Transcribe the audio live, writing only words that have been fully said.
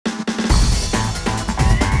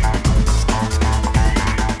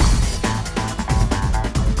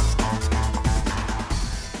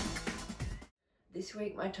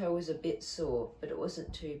my toe was a bit sore, but it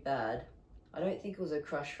wasn't too bad. I don't think it was a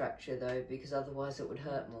crush fracture though, because otherwise it would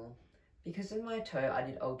hurt more. Because of my toe, I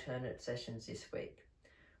did alternate sessions this week.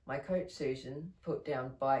 My coach Susan put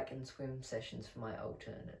down bike and swim sessions for my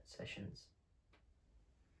alternate sessions.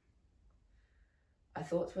 I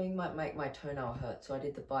thought swimming might make my toenail hurt, so I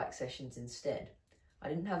did the bike sessions instead. I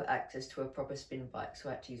didn't have access to a proper spin bike, so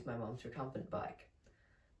I had to use my mum's recumbent bike.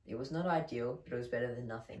 It was not ideal, but it was better than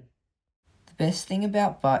nothing. The best thing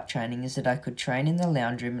about bike training is that I could train in the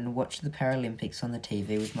lounge room and watch the Paralympics on the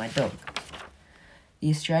TV with my dog. The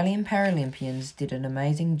Australian Paralympians did an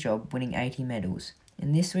amazing job winning 80 medals.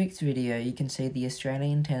 In this week's video you can see the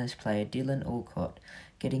Australian tennis player Dylan Alcott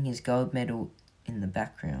getting his gold medal in the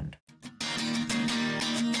background.